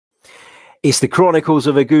It's the Chronicles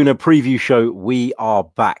of a Gooner preview show. We are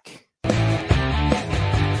back.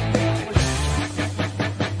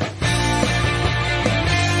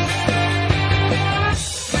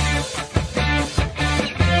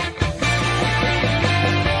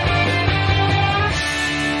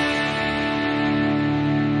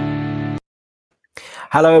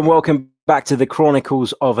 Hello and welcome back to the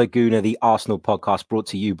Chronicles of a Gooner, the Arsenal podcast brought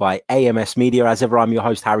to you by AMS Media. As ever, I'm your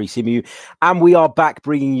host, Harry Symeou, and we are back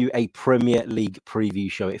bringing you a Premier League preview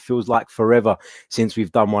show. It feels like forever since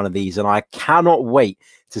we've done one of these, and I cannot wait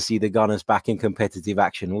to see the Gunners back in competitive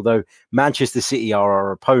action, although Manchester City are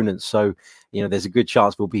our opponents, so there's a good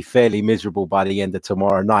chance we'll be fairly miserable by the end of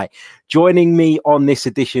tomorrow night. Joining me on this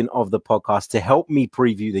edition of the podcast to help me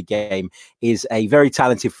preview the game is a very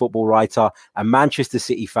talented football writer, a Manchester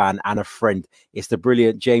City fan, and a friend. It's the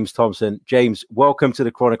brilliant James Thompson. James, welcome to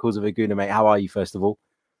the Chronicles of a Gooner, mate. How are you, first of all?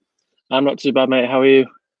 I'm not too bad, mate. How are you?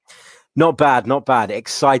 Not bad, not bad.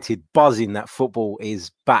 Excited, buzzing that football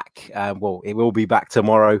is back. Well, it will be back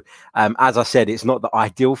tomorrow. As I said, it's not the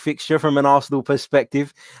ideal fixture from an Arsenal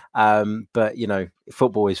perspective, but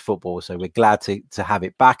football is football, so we're glad to have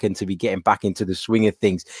it back and to be getting back into the swing of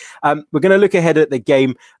things. We're going to look ahead at the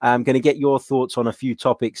game. I'm going to get your thoughts on a few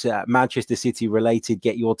topics Manchester City related,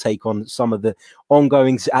 get your take on some of the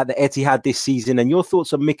ongoings at the Etihad this season and your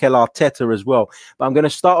thoughts on Mikel Arteta as well. But I'm going to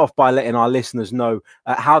start off by letting our listeners know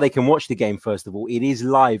how they can watch the game. First of all, it is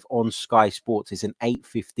live on Sky Sports. It's an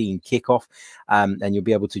 8:15 kickoff, and you'll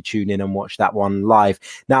be able to tune in and watch that one live.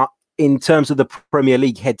 Now, in terms of the Premier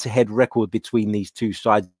League head-to-head record between these two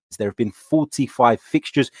sides, there have been 45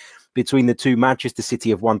 fixtures between the two. Manchester City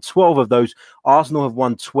have won 12 of those. Arsenal have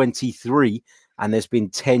won 23, and there's been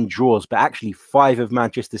 10 draws. But actually, 5 of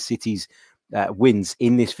Manchester City's wins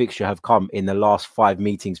in this fixture have come in the last 5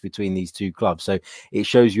 meetings between these two clubs. So it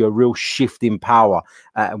shows you a real shift in power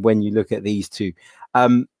when you look at these two.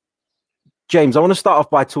 James, I want to start off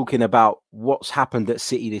by talking about what's happened at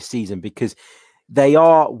City this season, because they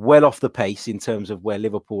are well off the pace in terms of where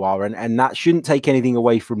Liverpool are. And that shouldn't take anything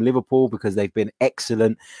away from Liverpool, because they've been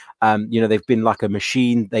excellent. They've been like a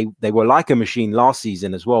machine. They were like a machine last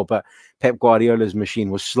season as well. But Pep Guardiola's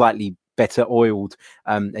machine was slightly better oiled.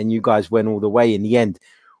 And you guys went all the way in the end.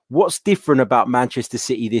 What's different about Manchester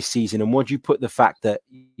City this season? And what do you put the fact that,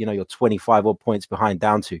 you're 25 odd points behind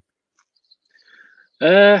down to?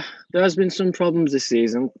 There has been some problems this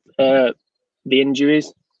season. The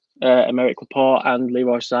injuries. Aymeric Laporte and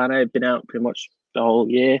Leroy Sané have been out pretty much the whole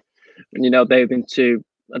year. And, they've been two,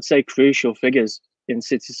 I'd say, crucial figures in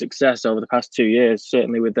City's success over the past 2 years,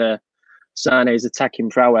 certainly with Sané's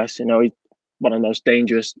attacking prowess. He's one of the most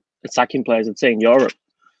dangerous attacking players I'd say in Europe,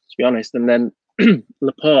 to be honest. And then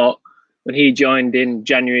Laporte, when he joined in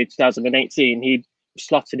January 2018, he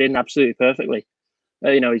slotted in absolutely perfectly.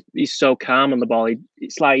 He's so calm on the ball.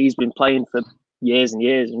 It's like he's been playing for years and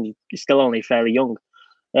years, and he's still only fairly young.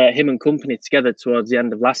 Him and company together towards the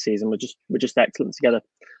end of last season were just excellent together.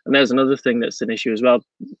 And there's another thing that's an issue as well.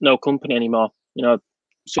 No company anymore.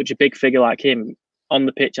 Such a big figure like him on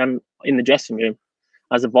the pitch and in the dressing room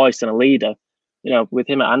as a voice and a leader. With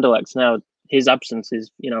him at Anderlecht now, his absence is,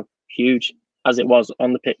 huge as it was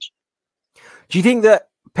on the pitch. Do you think that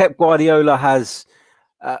Pep Guardiola has,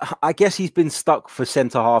 I guess he's been stuck for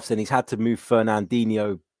centre halves and he's had to move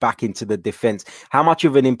Fernandinho back into the defence? How much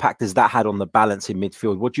of an impact has that had on the balance in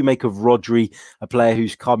midfield? What do you make of Rodri, a player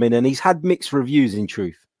who's come in and he's had mixed reviews in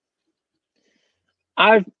truth?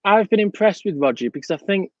 I've been impressed with Rodri, because I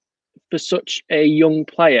think for such a young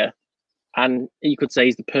player, and you could say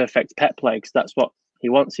he's the perfect Pep player, because that's what he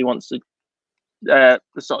wants. He wants the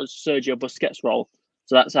sort of Sergio Busquets role.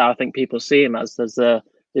 So that's how I think people see him as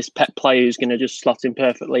this Pep player who's going to just slot in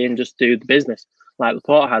perfectly and just do the business like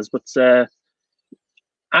Laporte has. But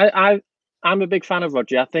I'm a big fan of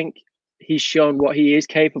Rodri. I think he's shown what he is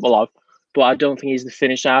capable of, but I don't think he's the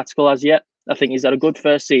finished article as yet. I think he's had a good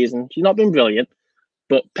first season. He's not been brilliant,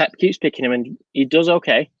 but Pep keeps picking him and he does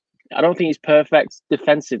okay. I don't think he's perfect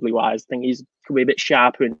defensively wise. I think he's could be a bit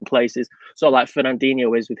sharper in places, sort of like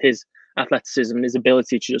Fernandinho is with his athleticism and his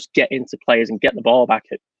ability to just get into players and get the ball back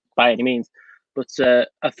by any means. But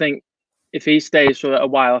I think if he stays for a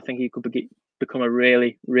while, I think he could become a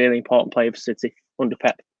really, really important player for City under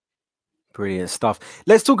Pep. Brilliant stuff.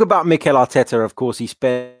 Let's talk about Mikel Arteta. Of course, he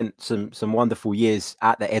spent some wonderful years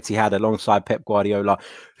at the Etihad alongside Pep Guardiola,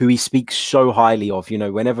 who he speaks so highly of.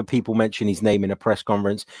 Whenever people mention his name in a press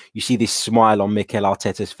conference, you see this smile on Mikel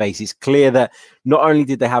Arteta's face. It's clear that not only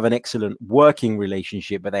did they have an excellent working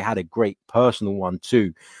relationship, but they had a great personal one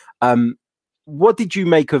too. What did you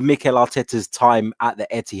make of Mikel Arteta's time at the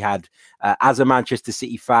Etihad as a Manchester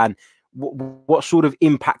City fan? what sort of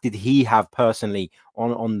impact did he have personally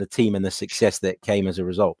on the team and the success that came as a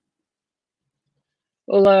result?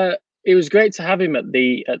 Well, it was great to have him at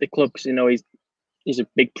the club because he's a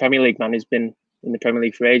big Premier League man. He's been in the Premier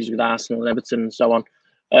League for ages with Arsenal and Everton and so on.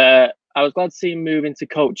 I was glad to see him move into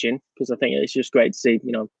coaching because I think it's just great to see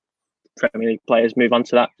Premier League players move on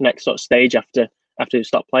to that next sort of stage after they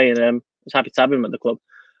stop playing. I was happy to have him at the club.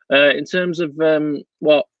 In terms of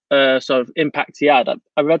what sort of impact he had,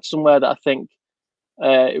 I read somewhere that I think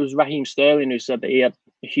it was Raheem Sterling who said that he had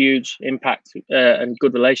a huge impact and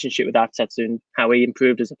good relationship with Arteta and how he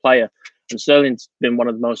improved as a player. And Sterling's been one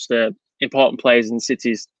of the most important players in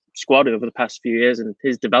City's squad over the past few years, and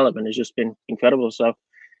his development has just been incredible. So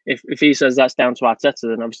if he says that's down to Arteta,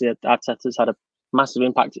 then obviously Arteta's had a massive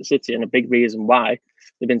impact at City and a big reason why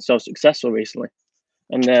they've been so successful recently.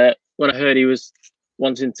 And when I heard he was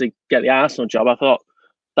wanting to get the Arsenal job, I thought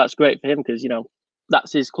that's great for him because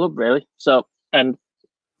that's his club really. So, and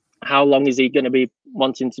how long is he going to be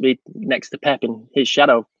wanting to be next to Pep in his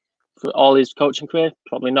shadow for all his coaching career?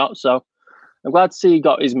 Probably not. So I'm glad to see he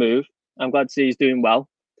got his move. I'm glad to see he's doing well.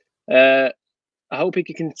 I hope he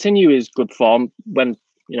can continue his good form when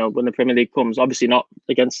the Premier League comes. Obviously not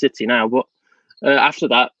against City now, but after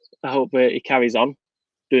that, I hope he carries on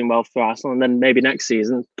doing well for Arsenal, and then maybe next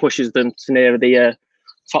season pushes them to near the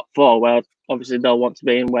top four, where obviously they'll want to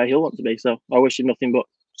be and where he'll want to be. So I wish him nothing but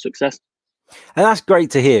success. And that's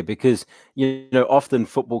great to hear because, often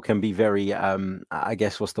football can be very, I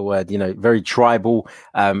guess, what's the word, very tribal.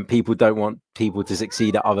 People don't want people to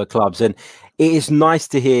succeed at other clubs. And it is nice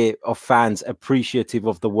to hear of fans appreciative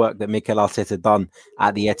of the work that Mikel Arteta done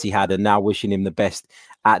at the Etihad and now wishing him the best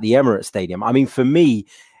at the Emirates Stadium. I mean, for me,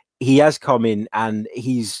 he has come in and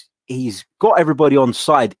he's got everybody on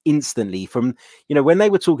side instantly from, when they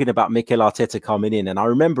were talking about Mikel Arteta coming in. And I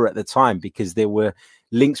remember at the time, because there were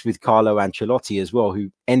links with Carlo Ancelotti as well,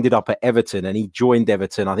 who ended up at Everton, and he joined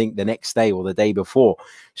Everton, I think, the next day or the day before.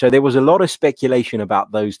 So there was a lot of speculation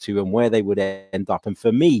about those two and where they would end up. And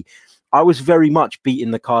for me, I was very much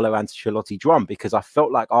beating the Carlo Ancelotti drum because I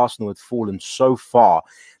felt like Arsenal had fallen so far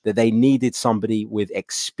that they needed somebody with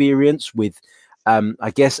experience, with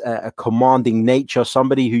I guess a commanding nature,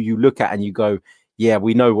 somebody who you look at and you go, yeah,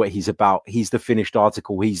 we know what he's about. He's the finished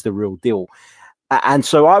article. He's the real deal. And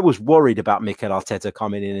so I was worried about Mikel Arteta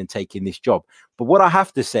coming in and taking this job. But what I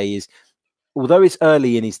have to say is, although it's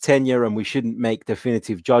early in his tenure and we shouldn't make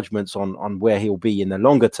definitive judgments on where he'll be in the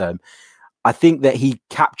longer term, I think that he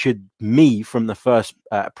captured me from the first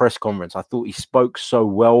press conference. I thought he spoke so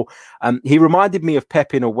well. He reminded me of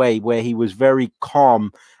Pep in a way where he was very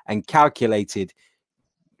calm and calculated,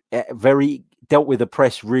 very dealt with the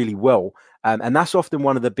press really well. And that's often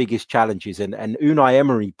one of the biggest challenges. And Unai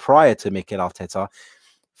Emery, prior to Mikel Arteta,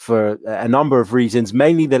 for a number of reasons,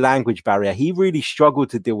 mainly the language barrier, he really struggled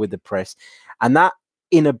to deal with the press. And that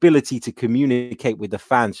inability to communicate with the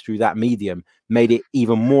fans through that medium made it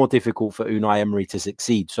even more difficult for Unai Emery to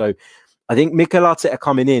succeed. So I think Mikel Arteta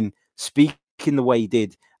coming in, speaking the way he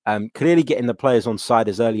did, clearly getting the players on side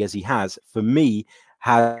as early as he has, for me,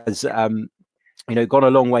 has gone a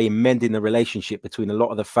long way in mending the relationship between a lot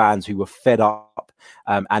of the fans who were fed up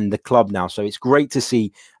and the club now. So it's great to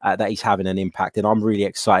see that he's having an impact, and I'm really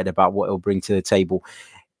excited about what he'll bring to the table.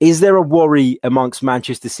 Is there a worry amongst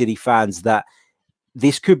Manchester City fans that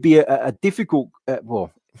this could be a difficult, a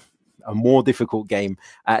more difficult game,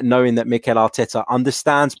 knowing that Mikel Arteta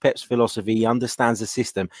understands Pep's philosophy, he understands the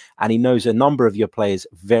system, and he knows a number of your players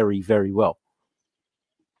very, very well?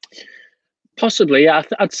 Possibly, yeah.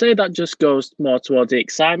 I'd say that just goes more towards the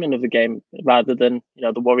excitement of the game rather than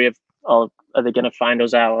the worry of, are they going to find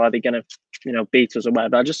us out, or are they going to beat us or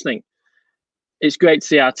whatever. I just think it's great to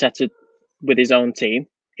see Arteta with his own team,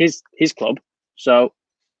 his club. So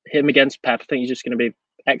him against Pep, I think he's just going to be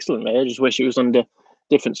excellent. Really. I just wish it was under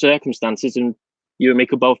different circumstances and you and me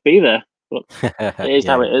could both be there. But it is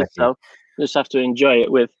how it is. So you just have to enjoy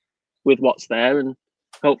it with what's there and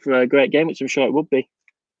hope for a great game, which I'm sure it would be.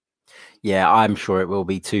 Yeah, I'm sure it will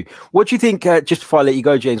be too. What do you think, just before I let you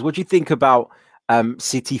go, James, what do you think about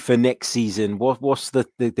City for next season? What's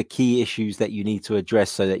the key issues that you need to address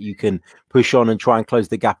so that you can push on and try and close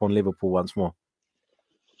the gap on Liverpool once more?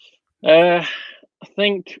 I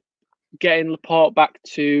think getting Laporte back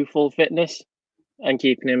to full fitness and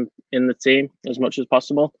keeping him in the team as much as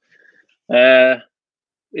possible.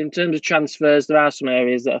 In terms of transfers, there are some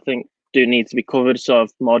areas that I think do need to be covered, sort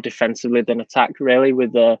of more defensively than attack, really,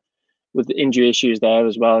 with the injury issues there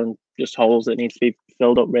as well, and just holes that need to be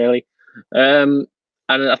filled up, really. And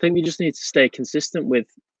I think we just need to stay consistent with,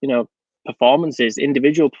 performances,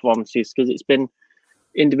 individual performances, because it's been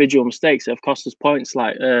individual mistakes that have cost us points,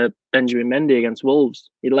 like Benjamin Mendy against Wolves.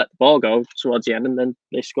 He let the ball go towards the end, and then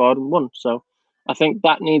they scored and won. So I think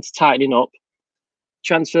that needs tightening up.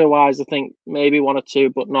 Transfer-wise, I think maybe one or two,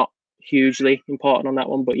 but not hugely important on that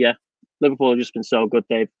one. But yeah, Liverpool have just been so good.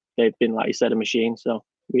 They've been, like you said, a machine. So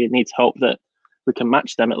we need to hope that we can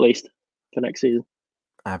match them at least for next season.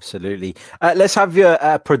 Absolutely. Let's have your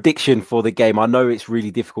prediction for the game. I know it's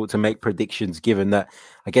really difficult to make predictions given that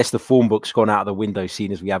I guess the form book's gone out of the window,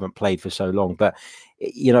 seeing as we haven't played for so long. But,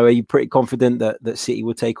 are you pretty confident that City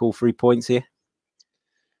will take all 3 points here?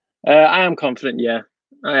 I am confident, yeah.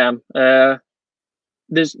 I am.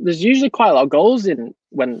 There's usually quite a lot of goals in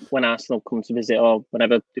when Arsenal come to visit or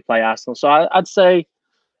whenever they play Arsenal. So I'd say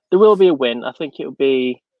there will be a win. I think it'll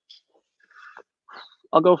be...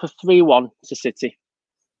 I'll go for 3-1 to City.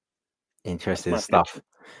 Interesting stuff.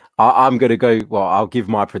 I'm going to go. Well, I'll give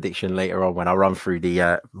my prediction later on when I run through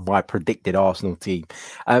the my predicted Arsenal team.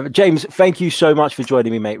 James, thank you so much for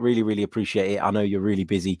joining me, mate. Really, really appreciate it. I know you're really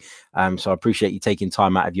busy, so I appreciate you taking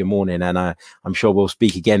time out of your morning, and I'm sure we'll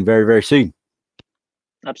speak again very, very soon.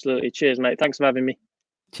 Absolutely. Cheers, mate. Thanks for having me.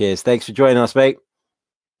 Cheers. Thanks for joining us, mate.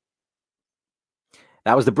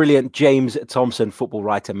 That was the brilliant James Thompson, football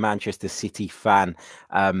writer, Manchester City fan.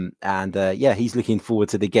 Yeah, he's looking forward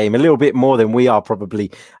to the game a little bit more than we are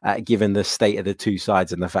probably, given the state of the two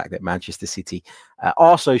sides and the fact that Manchester City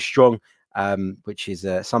are so strong, which is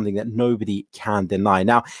something that nobody can deny.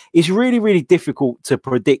 Now, it's really, really difficult to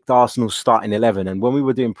predict Arsenal's starting 11. And when we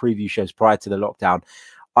were doing preview shows prior to the lockdown,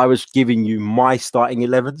 I was giving you my starting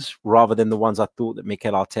 11s rather than the ones I thought that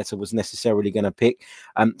Mikel Arteta was necessarily going to pick.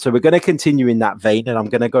 So we're going to continue in that vein, and I'm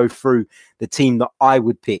going to go through the team that I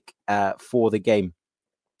would pick for the game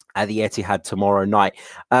at the Etihad tomorrow night.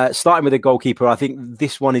 Starting with the goalkeeper, I think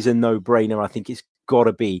this one is a no-brainer. I think it's got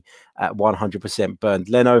to be 100% Bernd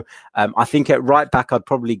Leno. I think at right back, I'd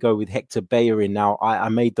probably go with Hector Bellerin. Now, I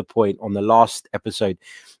made the point on the last episode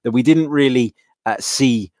that we didn't really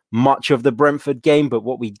see much of the Brentford game, but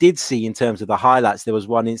what we did see in terms of the highlights, there was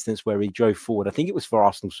one instance where he drove forward. I think it was for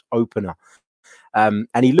Arsenal's opener. And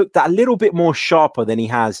he looked a little bit more sharper than he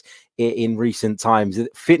has in recent times.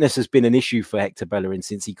 Fitness has been an issue for Hector Bellerin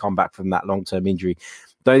since he come back from that long-term injury.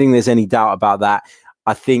 Don't think there's any doubt about that.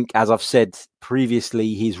 I think, as I've said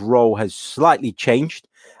previously, his role has slightly changed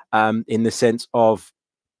in the sense of,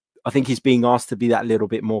 I think he's being asked to be that little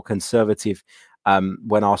bit more conservative.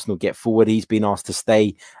 When Arsenal get forward, he's been asked to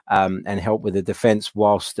stay and help with the defense,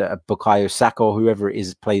 whilst Bukayo Saka, or whoever it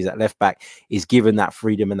is plays at left back, is given that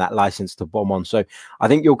freedom and that license to bomb on. So I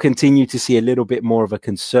think you'll continue to see a little bit more of a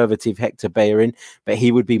conservative Hector Bellerin, but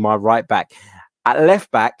he would be my right back. At left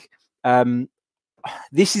back,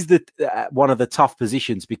 this is the one of the tough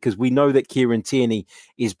positions because we know that Kieran Tierney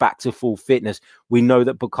is back to full fitness. We know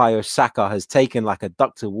that Bukayo Saka has taken like a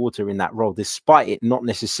duck to water in that role, despite it not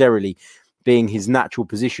necessarily being his natural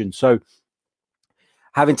position. So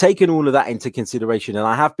having taken all of that into consideration, and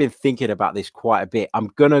I have been thinking about this quite a bit, I'm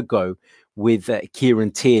going to go with Kieran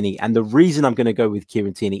Tierney. And the reason I'm going to go with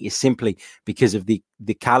Kieran Tierney is simply because of the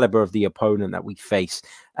caliber of the opponent that we face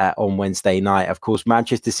on Wednesday night. Of course,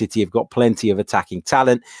 Manchester City have got plenty of attacking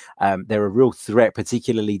talent. They're a real threat,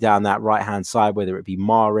 particularly down that right-hand side, whether it be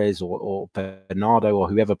Mahrez or Bernardo or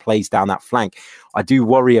whoever plays down that flank. I do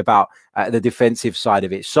worry about the defensive side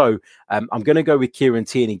of it. So I'm going to go with Kieran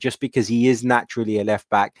Tierney just because he is naturally a left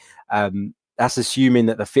back. That's assuming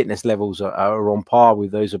that the fitness levels are on par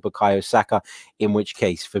with those of Bukayo Saka, in which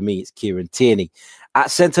case, for me, it's Kieran Tierney.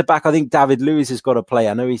 At centre-back, I think David Luiz has got to play.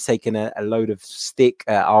 I know he's taken a load of stick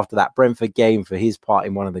after that Brentford game for his part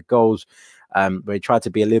in one of the goals, where he tried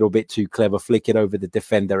to be a little bit too clever, flicking over the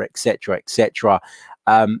defender, etc., etc.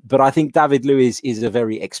 But I think David Luiz is a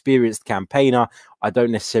very experienced campaigner. I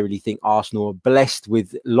don't necessarily think Arsenal are blessed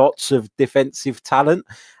with lots of defensive talent,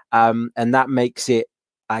 and that makes it,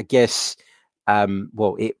 I guess...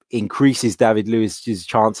 it increases David Luiz's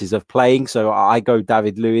chances of playing. So I go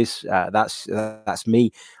David Luiz. That's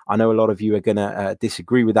me. I know a lot of you are going to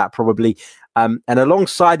disagree with that probably. And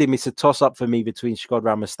alongside him, it's a toss-up for me between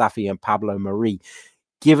Shkodran Mustafi and Pablo Mari.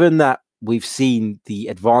 Given that we've seen the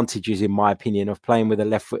advantages, in my opinion, of playing with a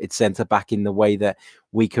left-footed centre-back in the way that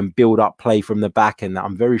we can build up play from the back, and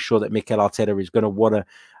I'm very sure that Mikel Arteta is going to want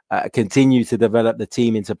to continue to develop the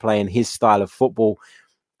team into playing his style of football,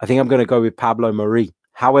 I think I'm going to go with Pablo Mari.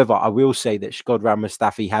 However, I will say that Shkodran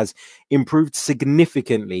Mustafi has improved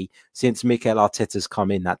significantly since Mikel Arteta's come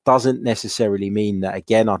in. That doesn't necessarily mean that,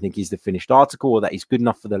 again, I think he's the finished article or that he's good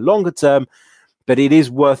enough for the longer term, but it is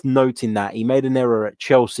worth noting that he made an error at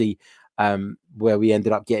Chelsea where we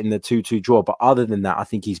ended up getting the 2-2 draw. But other than that, I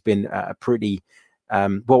think he's been a pretty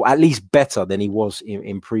well, at least better than he was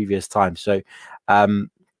in previous times. So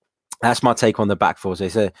that's my take on the back four. So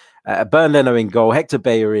it's Bernd Leno in goal, Hector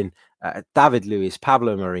Bellerin, David Luiz,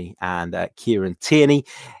 Pablo Mari, and Kieran Tierney.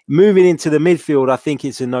 Moving into the midfield, I think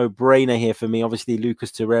it's a no-brainer here for me. Obviously,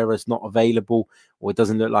 Lucas Torreira is not available, or it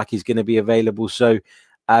doesn't look like he's going to be available. So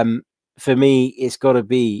for me, it's got to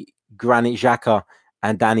be Granit Xhaka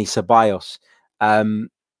and Dani Ceballos.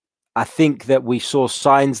 I think that we saw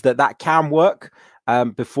signs that can work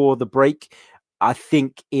before the break. I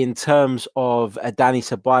think in terms of Dani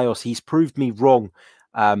Ceballos, he's proved me wrong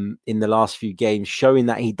in the last few games, showing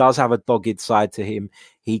that he does have a dogged side to him.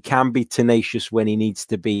 He can be tenacious when he needs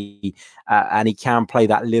to be, and he can play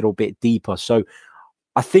that little bit deeper. So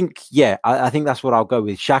I think, I think that's what I'll go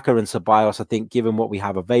with. Xhaka and Ceballos, I think, given what we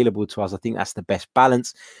have available to us, I think that's the best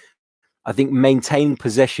balance. I think maintaining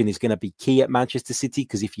possession is going to be key at Manchester City,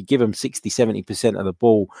 because if you give them 60-70% of the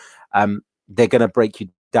ball, they're going to break you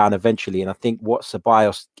down eventually. And I think what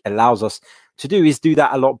Ceballos allows us to do is do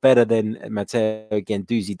that a lot better than Matteo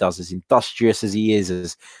Guendouzi does. As industrious as he is,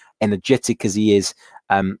 as energetic as he is,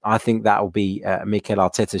 I think that will be Mikel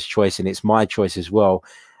Arteta's choice, and it's my choice as well.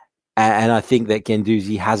 And I think that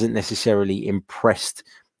Guendouzi hasn't necessarily impressed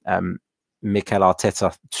Mikel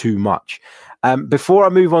Arteta too much. Before I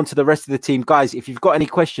move on to the rest of the team, guys, if you've got any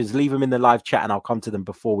questions, leave them in the live chat and I'll come to them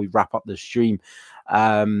before we wrap up the stream.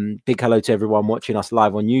 Big hello to everyone watching us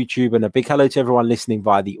live on YouTube, and a big hello to everyone listening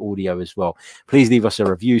via the audio as well. Please leave us a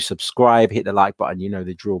review, subscribe, hit the like button. You know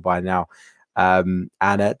the drill by now. And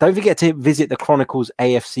don't forget to visit the Chronicles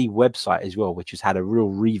AFC website as well, which has had a real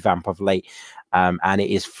revamp of late. And it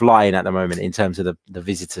is flying at the moment in terms of the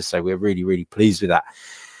visitors. So we're really, really pleased with that.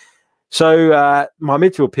 So my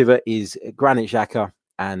midfield pivot is Granit Xhaka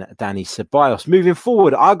and Dani Ceballos. Moving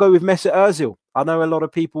forward, I'll go with Mesut Ozil. I know a lot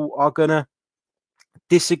of people are going to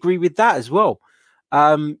disagree with that as well.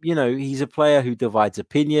 You know, he's a player who divides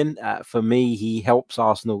opinion. For me, he helps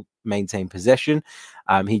Arsenal maintain possession.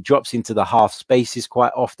 He drops into the half spaces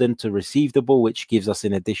quite often to receive the ball, which gives us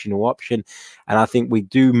an additional option. And I think we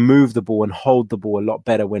do move the ball and hold the ball a lot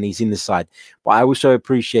better when he's in the side. But I also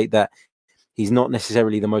appreciate that he's not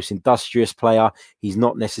necessarily the most industrious player. He's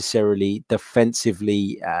not necessarily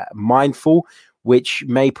defensively mindful, which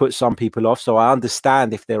may put some people off. So I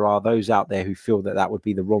understand if there are those out there who feel that would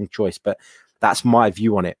be the wrong choice, but that's my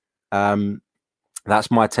view on it.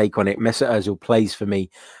 That's my take on it. Mesut Ozil plays for me.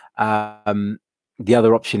 The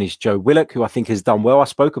other option is Joe Willock, who I think has done well. I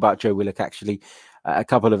spoke about Joe Willock actually a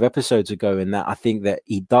couple of episodes ago, in that I think that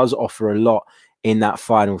he does offer a lot in that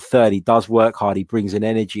final third. He does work hard. He brings an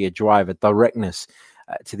energy, a drive, a directness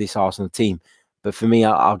to this Arsenal team. But for me,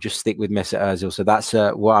 I'll just stick with Mesut Ozil. So that's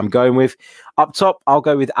what I'm going with. Up top, I'll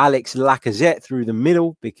go with Alex Lacazette through the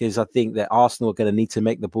middle, because I think that Arsenal are going to need to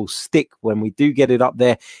make the ball stick when we do get it up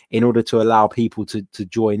there in order to allow people to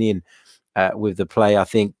join in with the play. I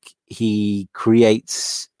think he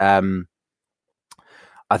creates...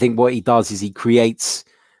 I think what he does is he creates...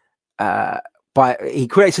 he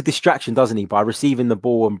creates a distraction, doesn't he? By receiving the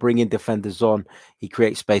ball and bringing defenders on, he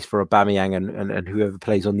creates space for Aubameyang and whoever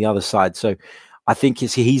plays on the other side. So I think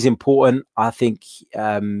he's important. I think,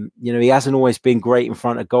 he hasn't always been great in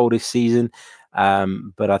front of goal this season.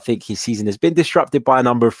 But I think his season has been disrupted by a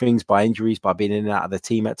number of things, by injuries, by being in and out of the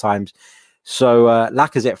team at times. So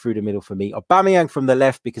Lacazette through the middle for me. Aubameyang from the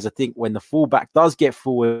left, because I think when the fullback does get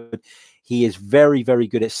forward, he is very, very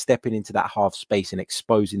good at stepping into that half space and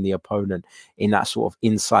exposing the opponent in that sort of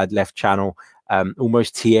inside left channel,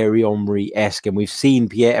 almost Thierry Henry-esque. And we've seen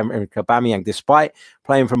Pierre-Emerick Aubameyang, despite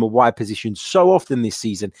playing from a wide position so often this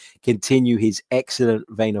season, continue his excellent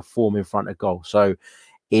vein of form in front of goal. So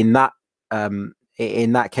in that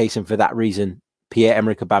case, and for that reason,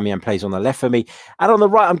 Pierre-Emerick Aubameyang plays on the left for me. And on the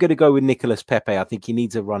right, I'm going to go with Nicolas Pepe. I think he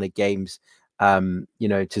needs a run of games,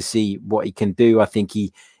 to see what he can do. I think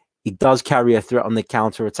he does carry a threat on the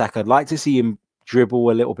counter-attack. I'd like to see him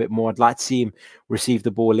dribble a little bit more. I'd like to see him receive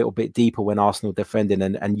the ball a little bit deeper when Arsenal defending,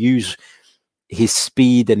 and use his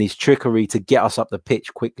speed and his trickery to get us up the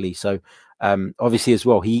pitch quickly. So obviously as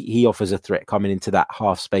well, he offers a threat coming into that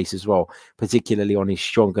half space as well, particularly on his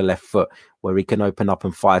stronger left foot, where he can open up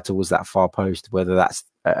and fire towards that far post, whether that's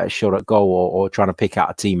a shot at goal or trying to pick out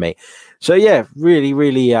a teammate. So yeah, really,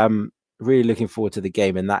 really, really looking forward to the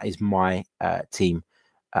game. And that is my team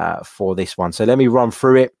for this one. So let me run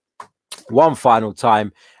through it one final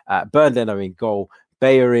time. Bernd Leno in goal,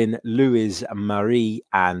 Bellerin, Luiz, Mari,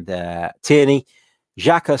 and Tierney.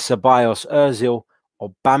 Xhaka, Ceballos, Ozil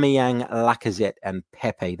Aubameyang, Lacazette, and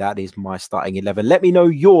Pepe. That is my starting 11. Let me know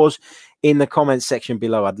yours in the comments section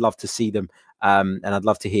below. I'd love to see them. And I'd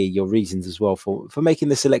love to hear your reasons as well for making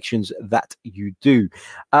the selections that you do.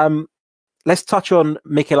 Let's touch on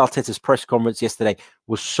Mikel Arteta's press conference yesterday. It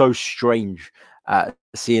was so strange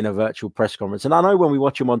seeing a virtual press conference. And I know when we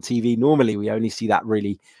watch him on TV, normally we only see that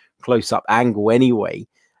really close-up angle anyway.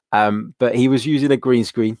 But he was using a green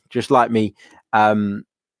screen, just like me. And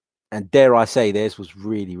dare I say, theirs was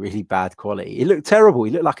really, really bad quality. It looked terrible.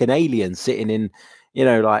 He looked like an alien sitting in,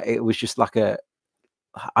 like it was just like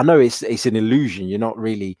I know it's an illusion. You're not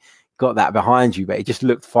really got that behind you, but it just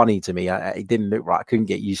looked funny to me. It didn't look right. I couldn't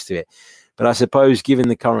get used to it. But I suppose given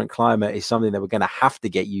the current climate, it's something that we're going to have to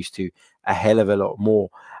get used to a hell of a lot more.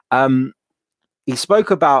 He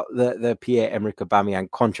spoke about the Pierre-Emerick Aubameyang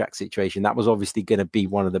contract situation. That was obviously going to be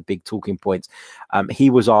one of the big talking points. He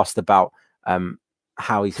was asked about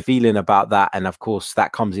how he's feeling about that. And of course,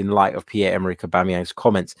 that comes in light of Pierre-Emerick Aubameyang's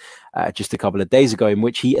comments just a couple of days ago, in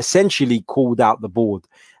which he essentially called out the board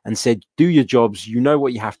and said, do your jobs, you know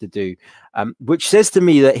what you have to do, which says to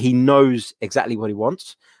me that he knows exactly what he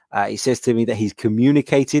wants. He says to me that he's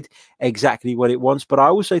communicated exactly what it wants. But I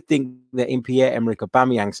also think that in Pierre-Emerick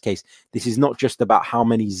Aubameyang's case, this is not just about how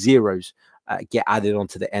many zeros get added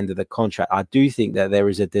onto the end of the contract. I do think that there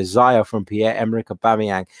is a desire from Pierre-Emerick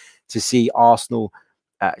Aubameyang to see Arsenal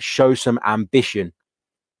show some ambition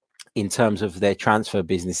in terms of their transfer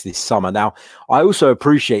business this summer. Now, I also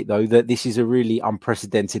appreciate, though, that this is a really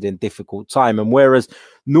unprecedented and difficult time. And whereas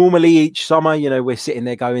normally each summer, we're sitting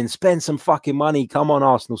there going, spend some fucking money. Come on,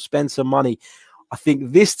 Arsenal, spend some money. I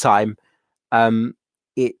think this time I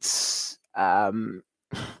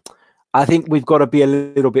think we've got to be a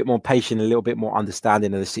little bit more patient, a little bit more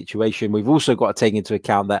understanding of the situation. We've also got to take into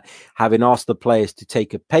account that having asked the players to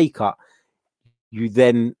take a pay cut, you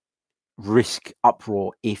then risk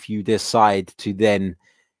uproar if you decide to then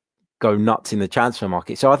go nuts in the transfer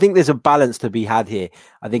market. So I think there's a balance to be had here.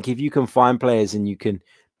 I think if you can find players and you can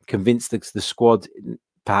convince the squad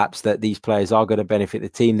perhaps that these players are going to benefit the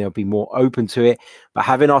team, they'll be more open to it. But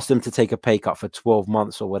having asked them to take a pay cut for 12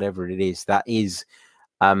 months or whatever it is, that is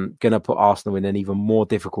going to put Arsenal in an even more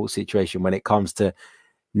difficult situation when it comes to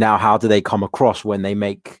now, how do they come across when they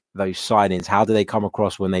make those signings? How do they come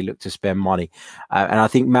across when they look to spend money? And I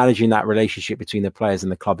think managing that relationship between the players and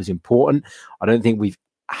the club is important. I don't think we've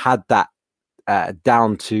had that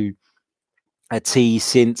down to a T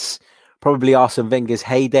since probably Arsene Wenger's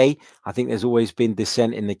heyday. I think there's always been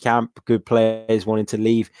dissent in the camp, good players wanting to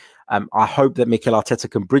leave. I hope that Mikel Arteta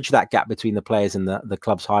can bridge that gap between the players and the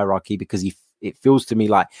club's hierarchy, because it feels to me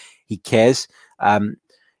like he cares.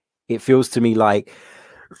 It feels to me like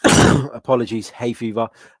apologies, hay fever.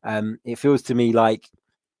 It feels to me like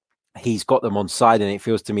he's got them on side, and it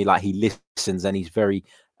feels to me like he listens and he's very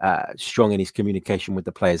strong in his communication with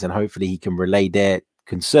the players, and hopefully he can relay their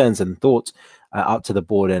concerns and thoughts up to the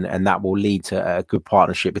board, and that will lead to a good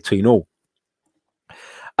partnership between all.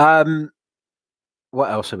 What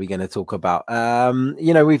else are we going to talk about?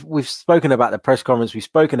 We've spoken about the press conference, we've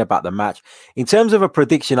spoken about the match. In terms of a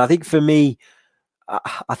prediction, I think for me,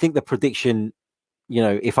 I think the prediction,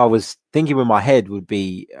 if I was thinking with my head, would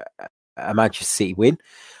be a Manchester City win.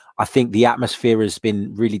 I think the atmosphere has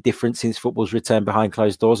been really different since football's return behind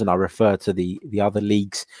closed doors, and I refer to the other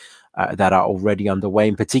leagues that are already underway,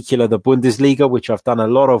 in particular the Bundesliga, which I've done a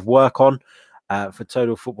lot of work on for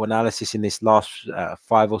Total Football Analysis in this last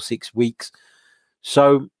 5 or 6 weeks.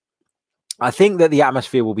 So I think that the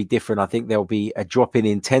atmosphere will be different. I think there'll be a drop in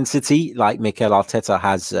intensity, like Mikel Arteta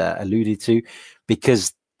has alluded to,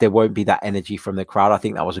 because there won't be that energy from the crowd. I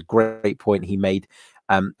think that was a great point he made.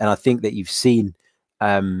 And I think that you've seen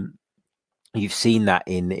that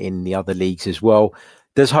in the other leagues as well.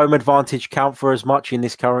 Does home advantage count for as much in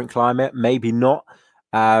this current climate? Maybe not.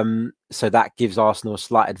 So that gives Arsenal a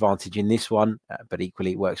slight advantage in this one, but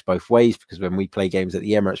equally it works both ways, because when we play games at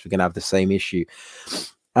the Emirates, we're going to have the same issue.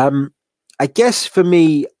 I guess for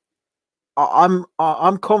me,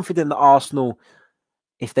 I'm confident that Arsenal,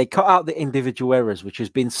 if they cut out the individual errors, which has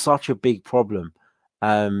been such a big problem,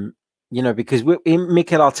 because in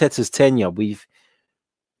Mikel Arteta's tenure, we've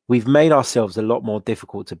made ourselves a lot more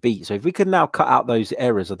difficult to beat. So if we can now cut out those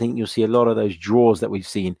errors, I think you'll see a lot of those draws that we've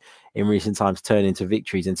seen in recent times turn into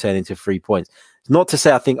victories and turn into 3 points. It's not to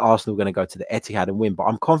say I think Arsenal are going to go to the Etihad and win, but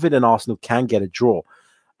I'm confident Arsenal can get a draw.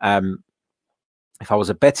 If I was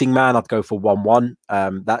a betting man, I'd go for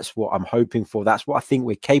 1-1. That's what I'm hoping for. That's what I think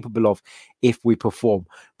we're capable of if we perform.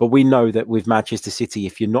 But we know that with Manchester City,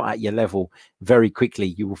 if you're not at your level, very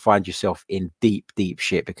quickly you will find yourself in deep, deep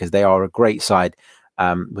shit, because they are a great side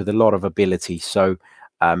with a lot of ability. So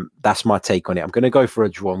That's my take on it. I'm going to go for a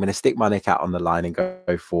draw. I'm going to stick my neck out on the line and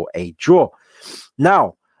go for a draw.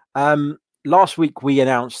 Now, last week we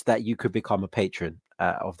announced that you could become a patron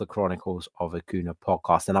of the Chronicles of a Gooner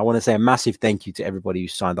podcast. And I want to say a massive thank you to everybody who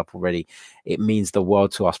signed up already. It means the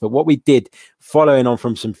world to us. But what we did, following on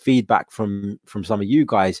from some feedback from some of you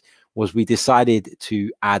guys, was we decided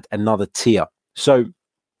to add another tier. So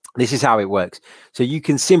this is how it works. So you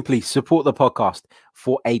can simply support the podcast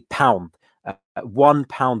for £1,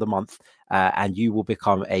 £1 a month, and you will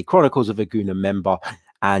become a Chronicles of a Gooner member,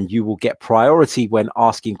 and you will get priority when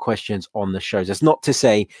asking questions on the shows. That's not to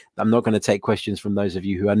say I'm not going to take questions from those of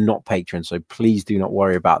you who are not patrons, so please do not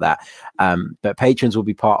worry about that. But patrons will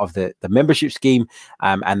be part of the membership scheme,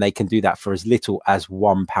 and they can do that for as little as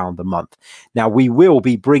 £1 a month. Now, we will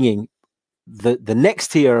be bringing the next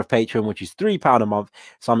tier of Patreon, which is £3 a month,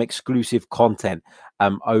 some exclusive content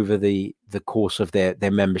over the course of their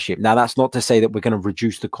membership. Now, that's not to say that we're going to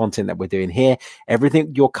reduce the content that we're doing here.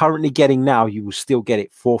 Everything you're currently getting now, you will still get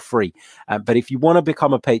it for free. But if you want to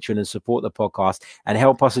become a patron and support the podcast and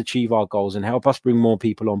help us achieve our goals and help us bring more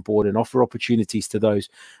people on board and offer opportunities to those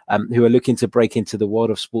who are looking to break into the world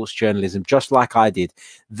of sports journalism, just like I did,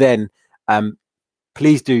 then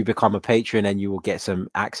please do become a patron and you will get some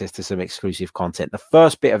access to some exclusive content. The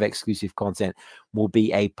first bit of exclusive content will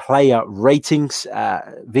be a player ratings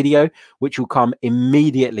video, which will come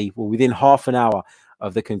immediately, within half an hour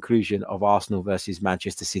of the conclusion of Arsenal versus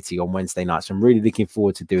Manchester City on Wednesday night. So I'm really looking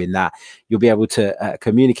forward to doing that. You'll be able to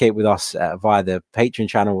communicate with us via the Patreon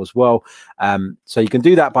channel as well. So you can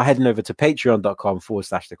do that by heading over to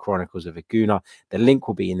patreon.com/the Chronicles of a Gooner. The link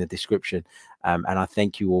will be in the description. And I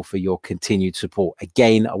thank you all for your continued support.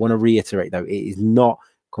 Again, I want to reiterate, though, it is not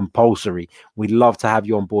compulsory. We'd love to have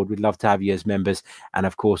you on board. We'd love to have you as members. And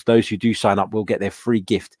of course, those who do sign up will get their free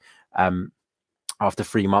gift after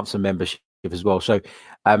 3 months of membership as well. So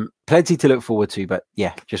plenty to look forward to. But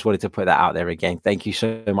yeah, just wanted to put that out there again. Thank you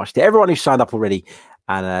so much to everyone who signed up already.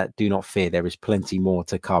 And do not fear, there is plenty more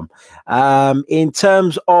to come. In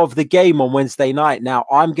terms of the game on Wednesday night, now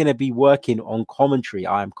I'm going to be working on commentary.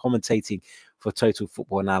 I am commentating for Total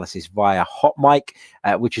Football Analysis via Hot Mic,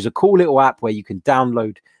 which is a cool little app where you can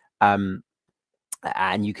download and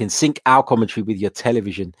you can sync our commentary with your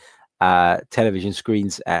television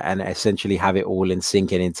screens and essentially have it all in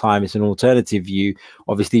sync and in time. It's an alternative view.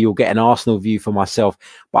 Obviously, you'll get an Arsenal view for myself,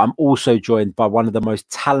 but I'm also joined by one of the most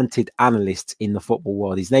talented analysts in the football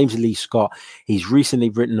world. His name's Lee Scott. He's recently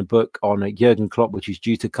written a book on Jurgen Klopp, which is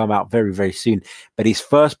due to come out very, very soon. But his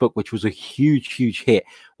first book, which was a huge hit,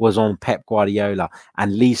 was on Pep Guardiola.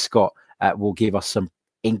 And Lee Scott will give us some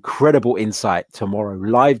incredible insight tomorrow,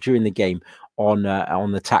 live during the game, on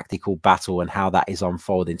the tactical battle and how that is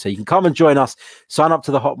unfolding. So you can come and join us. Sign up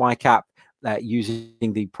to the Hot Mic app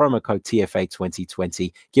using the promo code TFA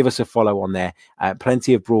 2020. Give us a follow on there.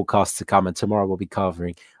 Plenty of broadcasts to come, and tomorrow we'll be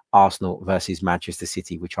covering Arsenal versus Manchester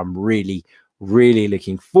City, which I'm really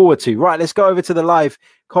looking forward to. Right, let's go over to the live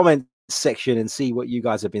comment section and see what you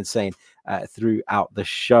guys have been saying throughout the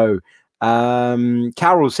show.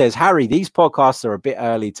 Carol says, Harry, these podcasts are a bit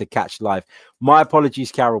early to catch live. My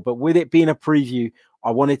apologies, Carol, but with it being a preview,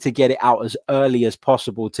 I wanted to get it out as early as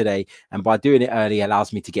possible today. And by doing it early, it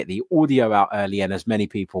allows me to get the audio out early, and as many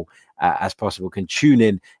people as possible can tune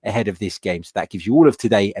in ahead of this game. So that gives you all of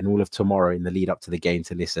today and all of tomorrow in the lead up to the game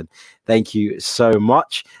to listen. Thank you so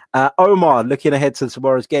much. Omar, looking ahead to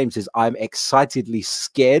tomorrow's game, says, I'm excitedly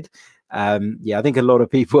scared. Yeah, I think a lot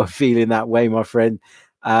of people are feeling that way, my friend.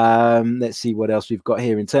 Let's see what else we've got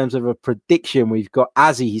here. In terms of a prediction, we've got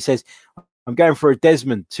Azzy. He says, I'm going for a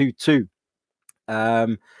Desmond 2-2.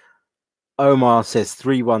 Omar says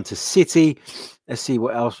 3-1 to City. Let's see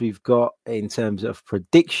what else we've got in terms of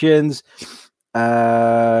predictions.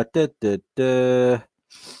 Let's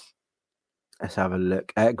have a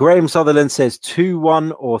look. Graham Sutherland says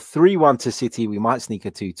 2-1 or 3-1 to City. We might sneak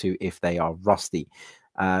a 2-2 if they are rusty.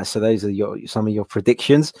 So those are some of your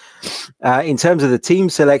predictions. In terms of the team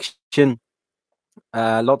selection,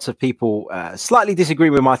 lots of people slightly disagree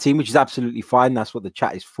with my team, which is absolutely fine. That's what the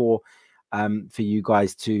chat is for you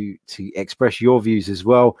guys to express your views as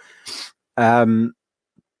well,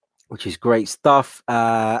 which is great stuff.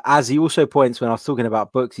 As he also points, when I was talking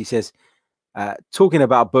about books, he says, talking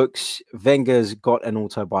about books, Wenger's got an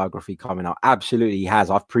autobiography coming out. Absolutely, he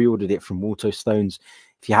has. I've pre-ordered it from Waterstones.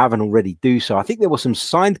 If you haven't already, do so. I think there were some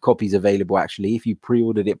signed copies available, actually, if you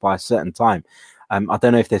pre-ordered it by a certain time. I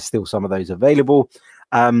don't know if there's still some of those available.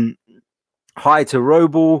 Hi to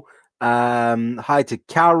Roble. Hi to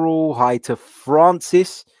Carol. Hi to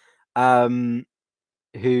Francis, who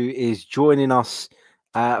is joining us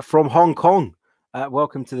from Hong Kong.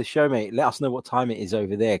 Welcome to the show, mate. Let us know what time it is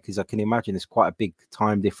over there, because I can imagine it's quite a big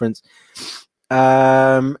time difference.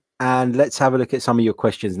 And let's have a look at some of your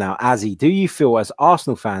questions now. Azzy, do you feel as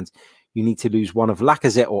Arsenal fans you need to lose one of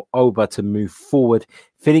Lacazette or Oba to move forward?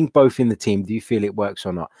 Fitting both in the team, do you feel it works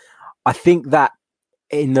or not? I think that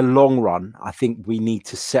in the long run, I think we need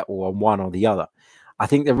to settle on one or the other. I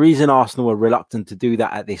think the reason Arsenal are reluctant to do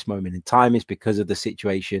that at this moment in time is because of the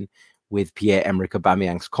situation with Pierre-Emerick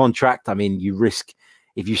Aubameyang's contract. I mean, you risk,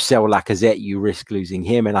 if you sell Lacazette, you risk losing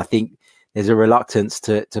him. And I think there's a reluctance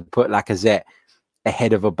to put Lacazette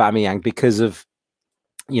ahead of Aubameyang because of,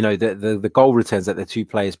 you know, the goal returns that the two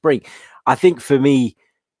players bring. I think for me,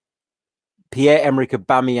 Pierre-Emerick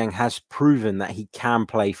Aubameyang has proven that he can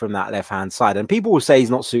play from that left-hand side. And people will say he's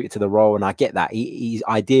not suited to the role, and I get that. He's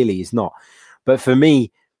ideally he's not. But for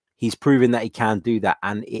me, he's proven that he can do that.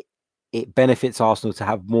 And it benefits Arsenal to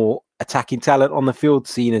have more attacking talent on the field,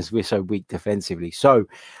 seeing as we're so weak defensively. So,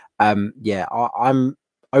 yeah, I'm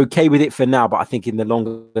okay with it for now. But I think in the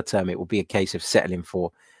longer term, it will be a case of settling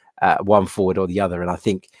for one forward or the other. And I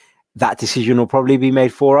think that decision will probably be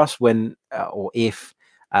made for us when or if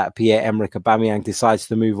Pierre-Emerick Aubameyang decides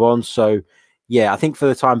to move on. So, yeah, I think for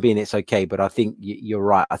the time being, it's okay. But I think you're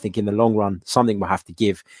right. I think in the long run, something will have to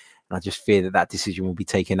give. And I just fear that decision will be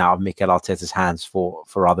taken out of Mikel Arteta's hands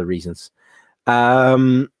for other reasons.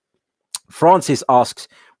 Francis asks,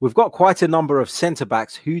 we've got quite a number of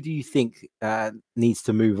centre-backs. Who do you think needs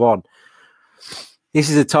to move on? This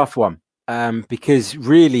is a tough one. Because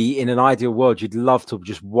really, in an ideal world, you'd love to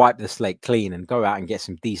just wipe the slate clean and go out and get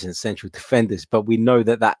some decent central defenders. But we know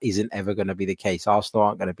that isn't ever going to be the case. Arsenal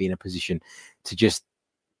aren't going to be in a position to just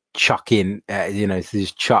chuck in, a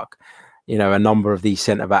number of these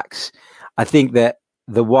centre-backs. I think that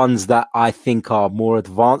the ones that I think are more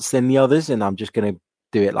advanced than the others, and I'm just going to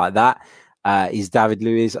do it like that, is David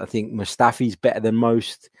Luiz. I think Mustafi's better than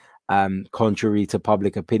most, contrary to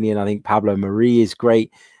public opinion. I think Pablo Mari is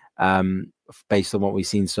great. Based on what we've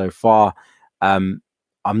seen so far. I'm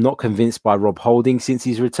not convinced by Rob Holding since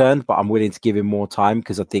he's returned, but I'm willing to give him more time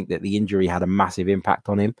because I think that the injury had a massive impact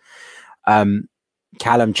on him.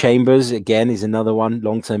 Callum Chambers, again, is another one.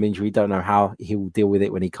 Long-term injury. Don't know how he will deal with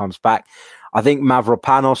it when he comes back. I think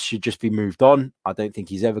Mavropanos should just be moved on. I don't think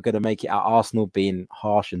he's ever going to make it at Arsenal, being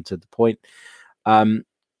harsh and to the point. I'm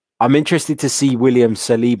interested to see William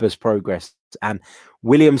Saliba's progress, and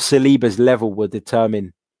William Saliba's level will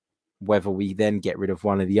determine whether we then get rid of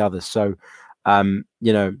one or the other. So, that's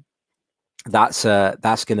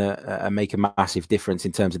going to make a massive difference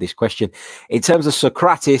in terms of this question. In terms of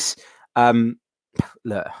Socrates,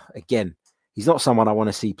 look, again, he's not someone I want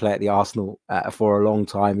to see play at the Arsenal for a long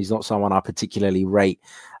time. He's not someone I particularly rate,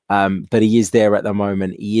 but he is there at the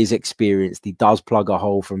moment. He is experienced. He does plug a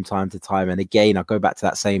hole from time to time. And again, I go back to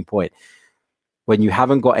that same point. When you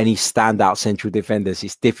haven't got any standout central defenders,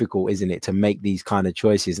 it's difficult, isn't it, to make these kind of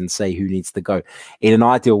choices and say who needs to go. In an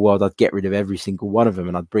ideal world, I'd get rid of every single one of them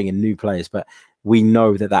and I'd bring in new players. But we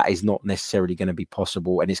know that is not necessarily going to be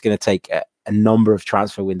possible. And it's going to take a number of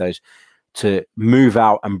transfer windows to move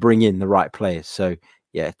out and bring in the right players. So,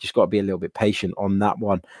 yeah, just got to be a little bit patient on that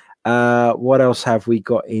one. What else have we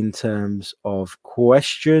got in terms of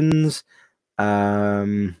questions?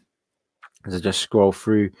 As I just scroll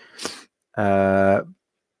through. Bear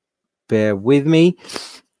with me.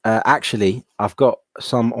 Actually, I've got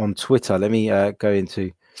some on Twitter. Let me go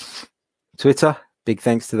into Twitter. Big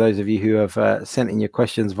thanks to those of you who have sent in your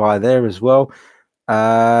questions via there as well.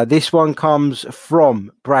 This one comes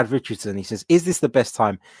from Brad Richardson. He says, is this the best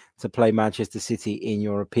time to play Manchester City in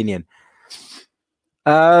your opinion?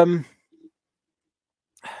 It's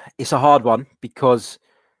a hard one because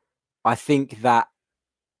I think that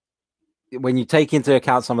when you take into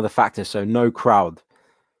account some of the factors, so no crowd,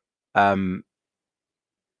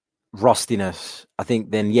 rustiness, I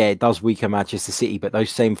think then, yeah, it does weaken Manchester City, but those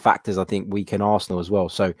same factors, I think, weaken Arsenal as well.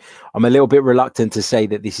 So I'm a little bit reluctant to say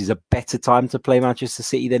that this is a better time to play Manchester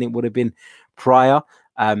City than it would have been prior.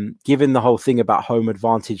 Given the whole thing about home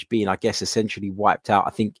advantage being, I guess, essentially wiped out,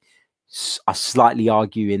 I think I slightly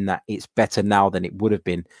argue in that it's better now than it would have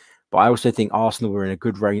been. But I also think Arsenal were in a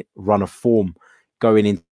good run of form going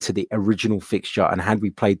into the original fixture, and had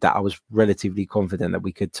we played that, I was relatively confident that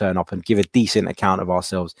we could turn up and give a decent account of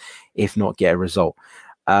ourselves, if not get a result.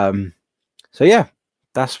 So yeah,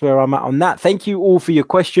 that's where I'm at on that. Thank you all for your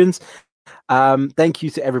questions. Thank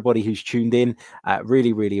you to everybody who's tuned in.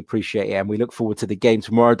 Really, really appreciate it, and we look forward to the game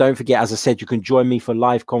tomorrow. Don't forget, as I said, you can join me for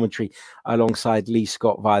live commentary alongside Lee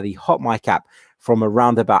Scott via the Hot Mic app from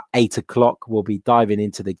around about 8 o'clock. We'll be diving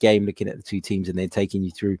into the game, looking at the two teams, and then taking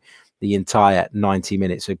you through the entire 90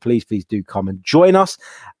 minutes. So please do come and join us.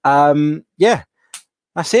 Yeah,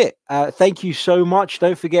 That's it. Thank you so much.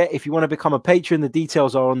 Don't forget, if you want to become a patron, the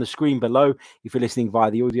details are on the screen below. If you're listening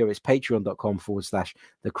via the audio, it's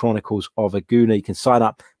patreon.com/the Chronicles of a Gooner. You can sign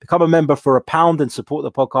up, become a member for £1 and support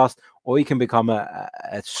the podcast, or you can become a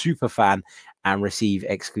super fan and receive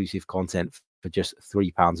exclusive content for just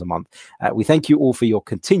 £3 a month. We thank you all for your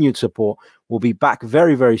continued support. We'll be back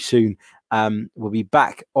very, very soon. We'll be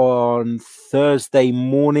back on Thursday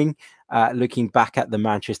morning, looking back at the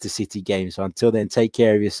Manchester City game. So until then, take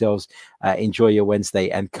care of yourselves. Enjoy your Wednesday,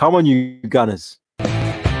 and come on, you Gunners.